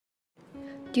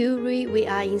During we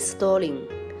are installing,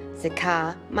 the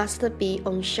car must be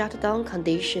on shutdown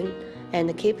condition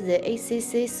and keep the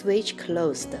ACC switch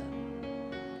closed.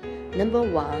 Number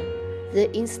 1.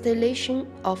 The installation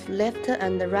of left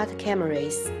and right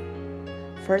cameras.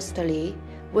 Firstly,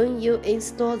 when you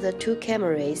install the two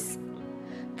cameras,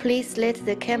 please let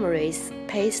the cameras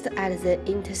paste at the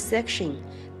intersection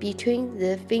between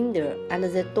the fender and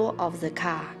the door of the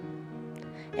car,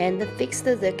 and fix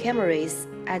the cameras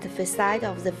at the facade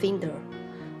of the fender,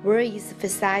 where is the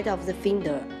facade of the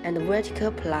fender and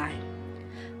vertical plane.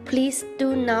 Please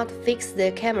do not fix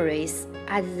the cameras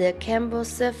at the camber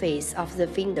surface of the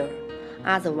fender,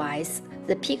 otherwise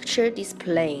the picture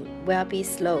display will be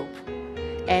sloped,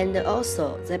 and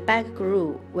also the back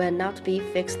groove will not be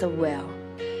fixed well.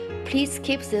 Please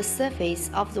keep the surface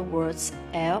of the words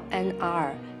L and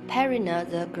R parallel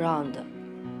the ground.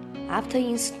 After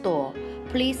install,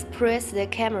 please press the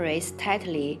cameras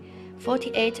tightly.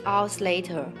 48 hours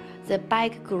later, the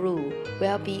back groove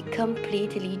will be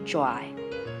completely dry.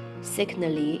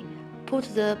 Secondly, put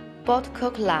the bolt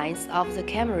cock lines of the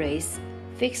cameras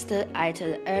fixed at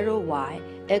the arrow Y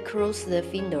across the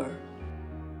fender.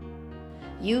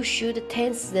 You should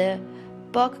tense the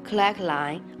bolt cock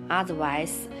line,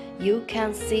 otherwise you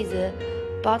can see the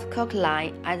bolt cock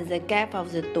line at the gap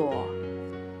of the door.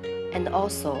 And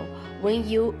also, when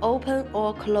you open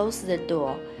or close the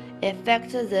door,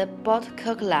 affect the bolt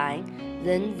cock line,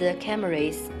 then the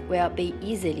cameras will be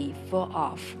easily fall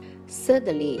off.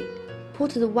 Thirdly,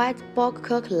 put the white bolt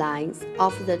cock lines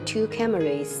of the two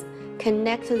cameras,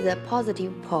 connect the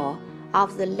positive pole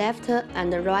of the left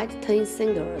and right turn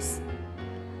signals.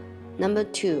 Number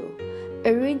 2.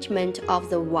 Arrangement of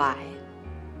the Y.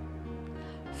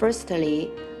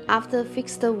 Firstly, after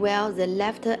fixed well the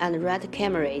left and right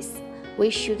cameras, we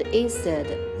should insert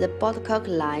the bolt cock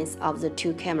lines of the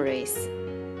two cameras.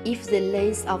 If the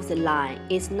length of the line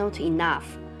is not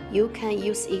enough, you can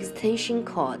use extension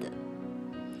cord.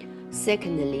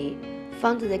 Secondly,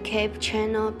 find the cab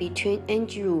channel between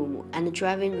engine room and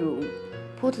driving room.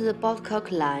 Put the bolt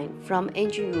cock line from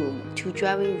engine room to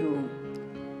driving room.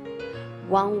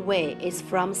 One way is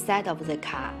from side of the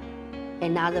car,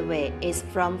 another way is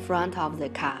from front of the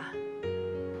car.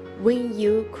 When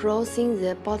you crossing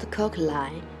the bolt cock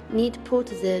line, need put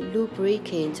the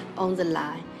lubricant on the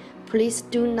line. Please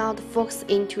do not focus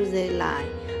into the line,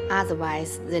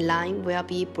 otherwise the line will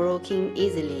be broken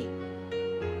easily.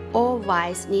 All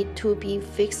wires need to be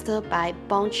fixed by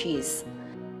bunches,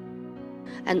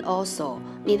 and also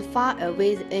need far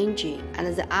away the engine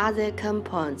and the other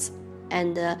components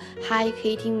and high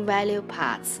heating value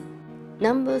parts.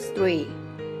 Number 3.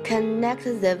 Connect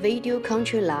the video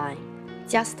control line,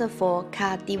 just for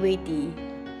car DVD.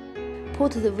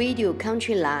 Put the video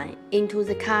control line into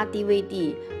the car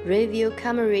DVD review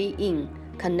camera in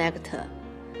connector.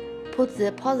 Put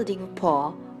the positive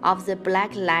pole of the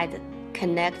black light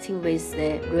connecting with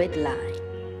the red line,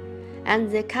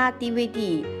 and the car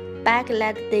DVD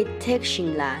backlight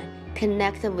detection line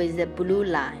connect with the blue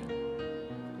line.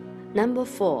 Number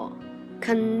 4.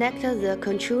 Connect the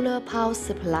controller power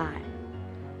supply,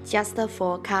 just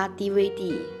for car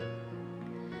DVD.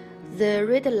 The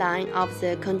red line of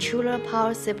the controller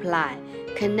power supply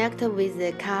connect with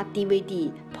the car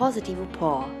DVD positive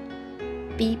pole,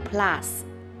 B+.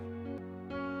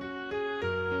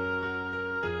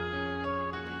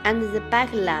 And the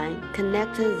back line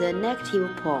connect the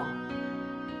negative pole.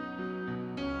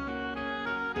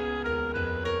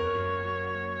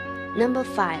 Number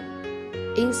 5.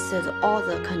 Insert all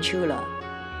the controller.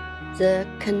 The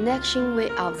connection way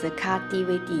of the car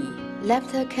DVD.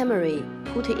 Left camera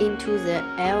put into the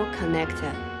L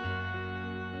connector.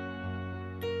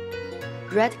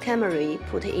 Right camera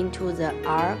put into the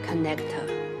R connector.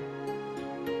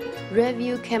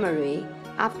 Review camera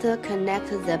after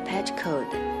connect the patch code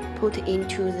put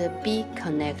into the B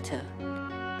connector.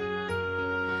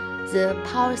 The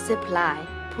power supply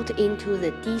put into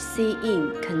the DC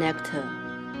in connector.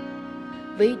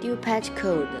 Video patch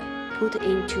code put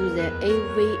into the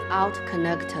AV out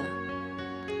connector.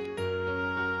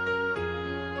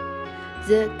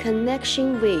 The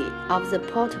connection way of the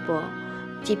portable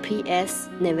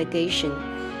GPS navigation.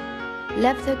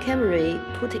 Left camera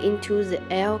put into the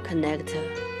L connector.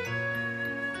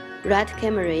 Right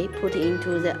camera put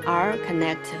into the R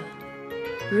connector.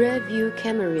 Rear view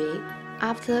camera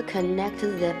after connect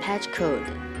the patch code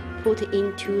put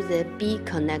into the B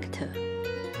connector.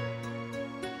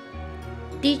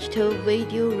 Digital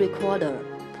video recorder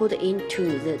put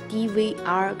into the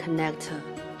DVR connector.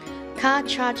 Car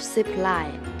charge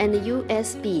supply and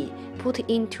USB put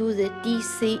into the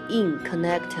DC in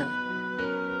connector.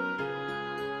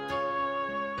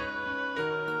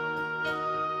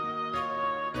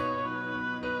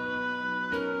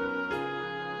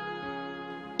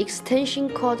 extension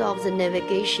cord of the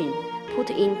navigation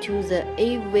put into the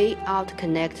A-way out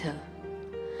connector.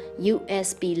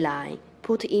 USB line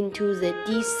put into the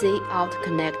DC out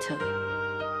connector.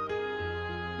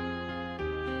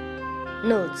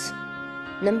 Notes: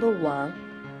 Number 1.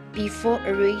 Before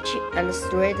arrange and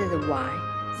thread the wire,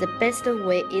 the best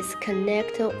way is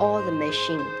connect all the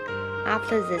machine.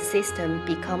 After the system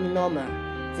become normal,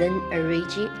 then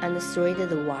arrange and thread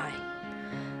the wire.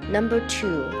 Number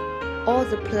 2. All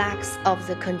the plugs of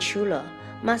the controller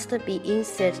must be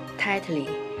inserted tightly.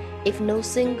 If no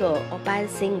single or bad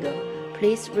single,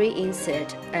 please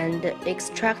reinsert and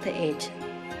extract it.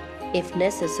 If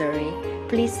necessary,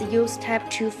 please use tape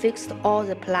to fix all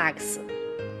the plugs.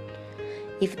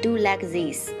 If do like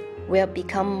this, will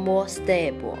become more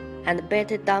stable and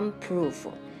better damp-proof,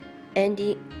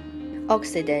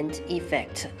 anti-oxidant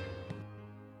effect.